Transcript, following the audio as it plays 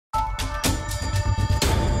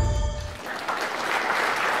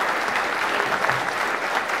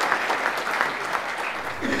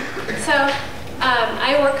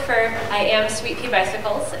am Sweetpea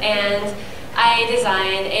Bicycles, and I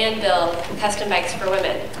design and build custom bikes for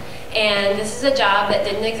women. And this is a job that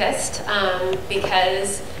didn't exist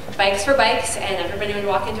because bikes were bikes, and everybody would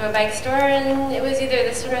walk into a bike store and it was either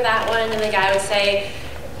this one or that one, and the guy would say,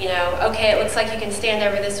 you know, okay, it looks like you can stand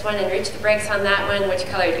over this one and reach the brakes on that one, which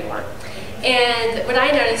color do you want? And what I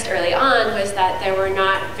noticed early on was that there were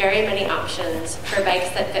not very many options for bikes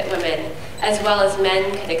that fit women, as well as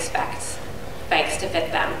men could expect bikes to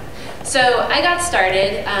fit them. So I got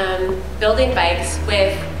started building bikes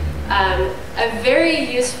with a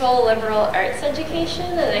very useful liberal arts education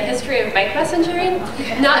and a history of bike messengering.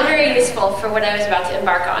 Not very useful for what I was about to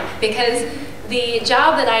embark on, because the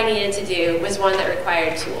job that I needed to do was one that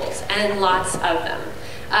required tools, and lots of them.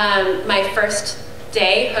 My first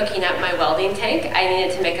day hooking up my welding tank, I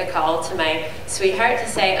needed to make a call to my sweetheart to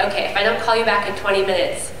say, okay, if I don't call you back in 20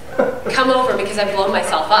 minutes, come over because I've blown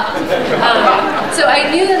myself up. So I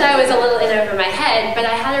knew that I was a little in over my head, but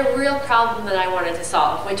I had a real problem that I wanted to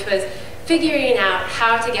solve, which was figuring out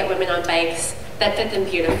how to get women on bikes that fit them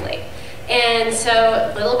beautifully. And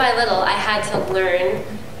so little by little, I had to learn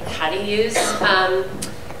how to use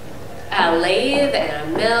a lathe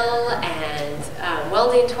and a mill and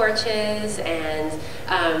welding torches and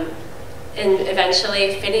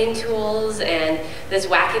eventually fitting tools and this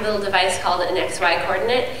wacky little device called an XY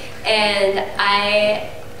coordinate. And I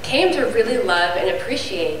came to really love and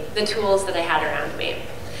appreciate the tools that I had around me.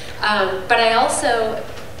 But I also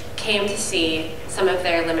came to see some of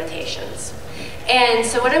their limitations. And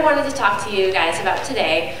so what I wanted to talk to you guys about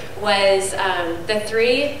today was the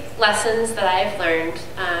 3 lessons that I've learned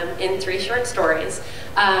in 3 short stories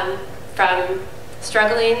from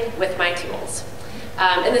struggling with my tools.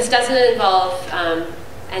 And this doesn't involve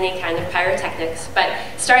any kind of pyrotechnics, but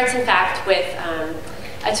starts in fact with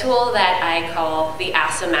a tool that I call the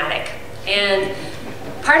asomatic. And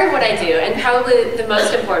part of what I do, and probably the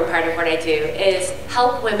most important part of what I do, is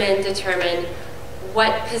help women determine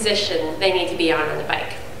what position they need to be on a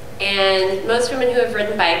bike. And most women who have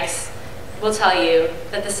ridden bikes will tell you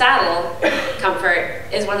that the saddle comfort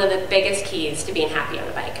is one of the biggest keys to being happy on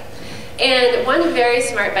a bike. And one very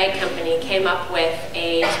smart bike company came up with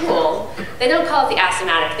a tool. They don't call it the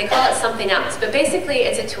asomatic, they call it something else. But basically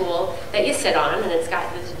it's a tool that you sit on, and it's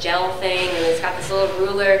got this gel thing, and it's got this little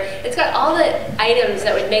ruler. It's got all the items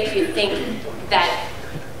that would make you think that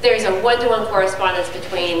there's a one-to-one correspondence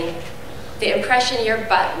between the impression your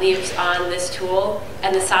butt leaves on this tool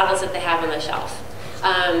and the saddles that they have on the shelf.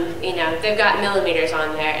 You know, they've got millimeters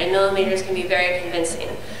on there, and millimeters can be very convincing.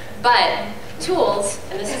 But tools,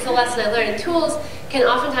 and this is the lesson I learned, tools can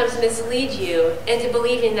oftentimes mislead you into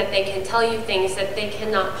believing that they can tell you things that they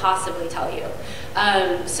cannot possibly tell you.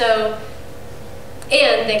 And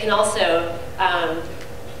they can also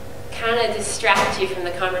kind of distract you from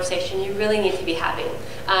the conversation you really need to be having.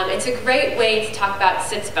 It's a great way to talk about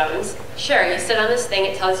sits bones. Sure, you sit on this thing,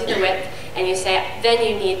 it tells you the width, and you say, then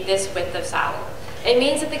you need this width of saddle. It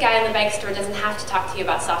means that the guy in the bike store doesn't have to talk to you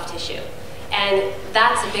about soft tissue. And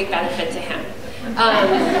that's a big benefit to him. But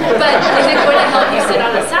is it going to help you sit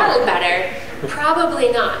on a saddle better?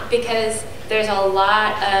 Probably not, because there's a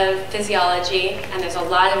lot of physiology and there's a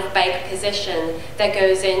lot of bike position that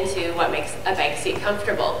goes into what makes a bike seat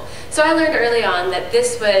comfortable. So I learned early on that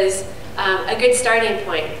this was a good starting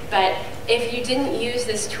point, but if you didn't use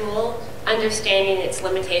this tool, understanding its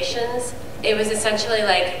limitations, it was essentially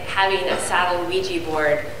like having a saddle Ouija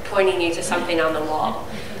board pointing you to something on the wall.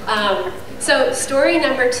 So story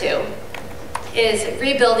number 2 is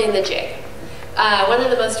rebuilding the jig. One of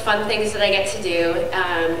the most fun things that I get to do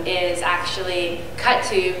is actually cut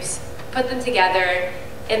tubes, put them together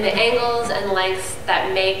in the angles and lengths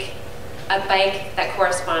that make a bike that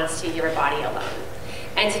corresponds to your body alone.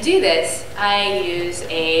 And to do this, I use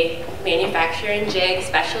a manufacturing jig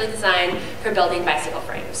specially designed for building bicycle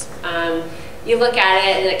frames. You look at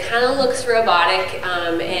it and it kind of looks robotic.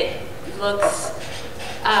 It looks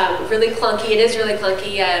really clunky. It is really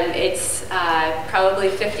clunky. It's probably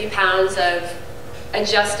 50 pounds of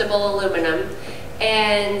adjustable aluminum,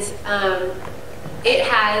 and it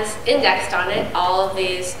has indexed on it all of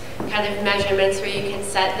these kind of measurements where you can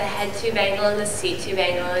set the head tube angle and the seat tube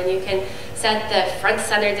angle, and you can set the front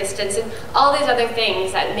center distance and all these other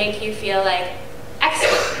things that make you feel like,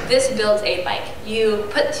 excellent, this builds a bike. You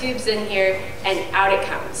put tubes in here and out it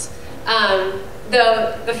comes.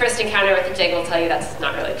 Though the first encounter with the jig will tell you that's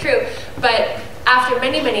not really true, but after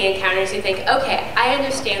many, many encounters you think, okay, I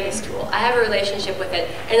understand this tool, I have a relationship with it,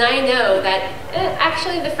 and I know that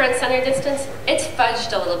actually the front center distance, it's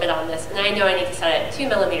fudged a little bit on this, and I know I need to set it 2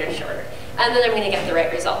 millimeters shorter, and then I'm going to get the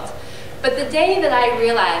right result. But the day that I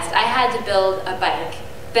realized I had to build a bike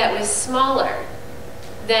that was smaller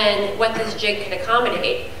than what this jig could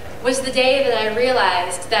accommodate was the day that I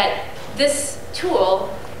realized that this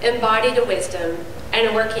tool embodied a wisdom and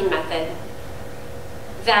a working method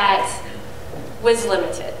that was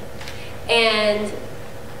limited. And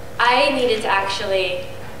I needed to actually,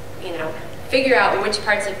 figure out which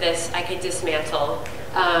parts of this I could dismantle,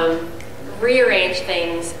 rearrange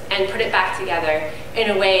things, and put it back together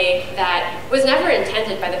in a way that was never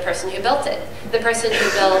intended by the person who built it. The person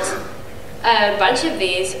who built a bunch of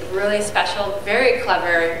these really special, very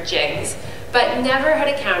clever jigs, but never had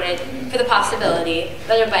accounted for the possibility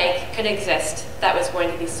that a bike could exist that was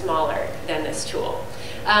going to be smaller than this tool.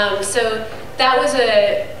 So that was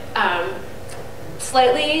a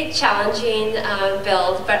slightly challenging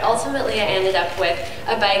build, but ultimately I ended up with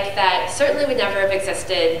a bike that certainly would never have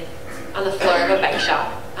existed on the floor of a bike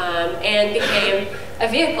shop, and became a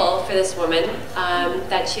vehicle for this woman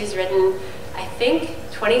that she's ridden, I think,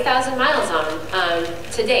 20,000 miles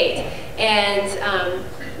on to date, and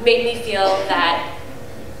made me feel that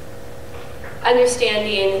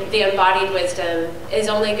understanding the embodied wisdom is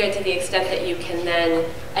only good to the extent that you can then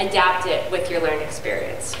adapt it with your learned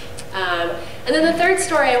experience. And then the third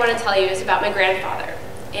story I want to tell you is about my grandfather.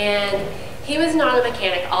 And he was an auto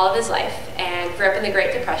mechanic all of his life and grew up in the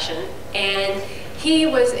Great Depression. And he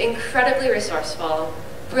was incredibly resourceful,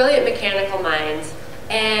 brilliant mechanical mind.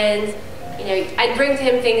 And I'd bring to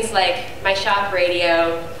him things like my shop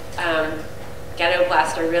radio, ghetto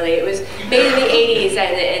blaster, really. It was made in the 80s,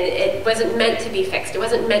 and it wasn't meant to be fixed. It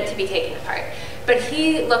wasn't meant to be taken apart. But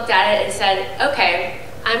he looked at it and said, okay,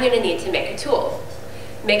 I'm going to need to make a tool.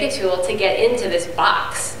 Make a tool to get into this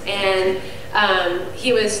box. And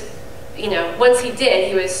he was, once he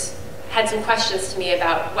did, had some questions to me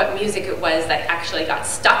about what music it was that actually got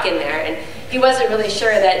stuck in there. And he wasn't really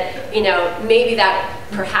sure that, maybe that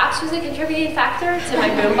perhaps was a contributing factor to my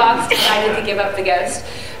boombox deciding to give up the ghost.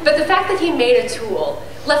 But the fact that he made a tool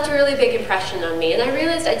left a really big impression on me. And I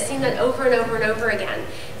realized I'd seen that over and over and over again.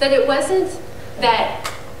 That it wasn't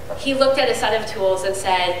that he looked at a set of tools and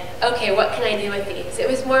said, okay, what can I do with these? It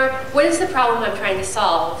was more, what is the problem I'm trying to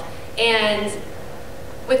solve? And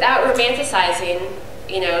without romanticizing,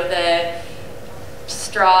 the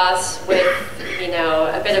straws with,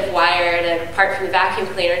 a bit of wire and a part from the vacuum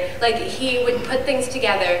cleaner, like he would put things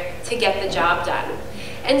together to get the job done.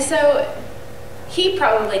 And so he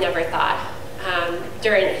probably never thought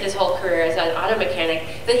during his whole career as an auto mechanic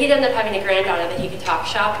that he'd end up having a granddaughter that he could talk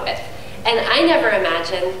shop with. And I never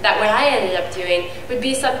imagined that what I ended up doing would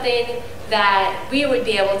be something that we would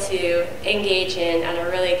be able to engage in at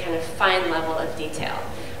a really kind of fine level of detail.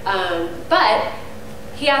 But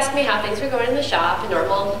he asked me how things were going in the shop, a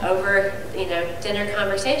normal over dinner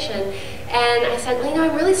conversation, and I said, well,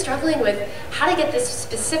 I'm really struggling with how to get this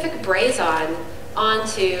specific braze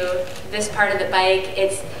onto this part of the bike.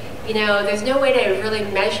 It's there's no way to really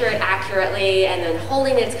measure it accurately, and then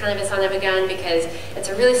holding it's kind of a son of a gun because it's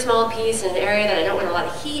a really small piece in an area that I don't want a lot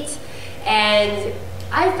of heat. And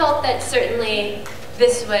I felt that certainly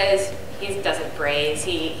this was, he doesn't braze,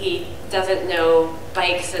 he doesn't know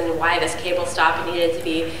bikes and why this cable stop needed to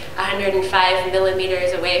be 105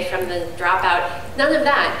 millimeters away from the dropout, none of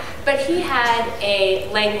that. But he had a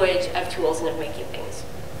language of tools and of making things.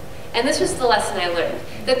 And this was the lesson I learned,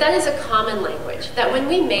 that is a common language, that when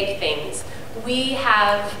we make things, we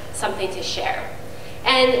have something to share.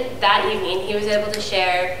 And that evening, he was able to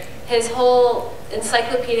share his whole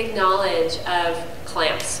encyclopedic knowledge of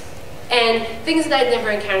clamps and things that I'd never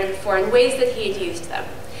encountered before and ways that he had used them.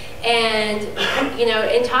 And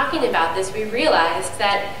in talking about this, we realized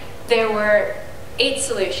that there were 8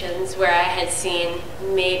 solutions where I had seen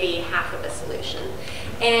maybe half of a solution.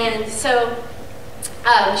 And so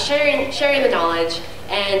sharing the knowledge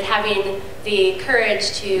and having the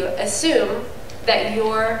courage to assume that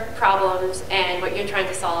your problems and what you're trying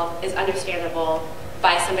to solve is understandable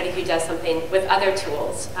by somebody who does something with other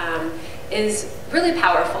tools is really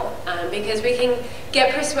powerful, because we can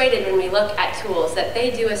get persuaded when we look at tools that they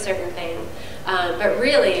do a certain thing, but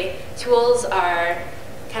really tools are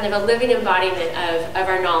kind of a living embodiment of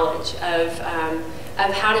our knowledge of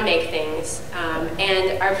how to make things,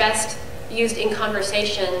 and are best used in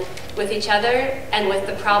conversation with each other and with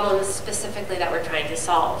the problems specifically that we're trying to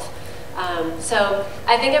solve. So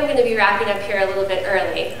I think I'm going to be wrapping up here a little bit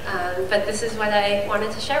early, but this is what I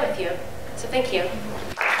wanted to share with you. So thank you.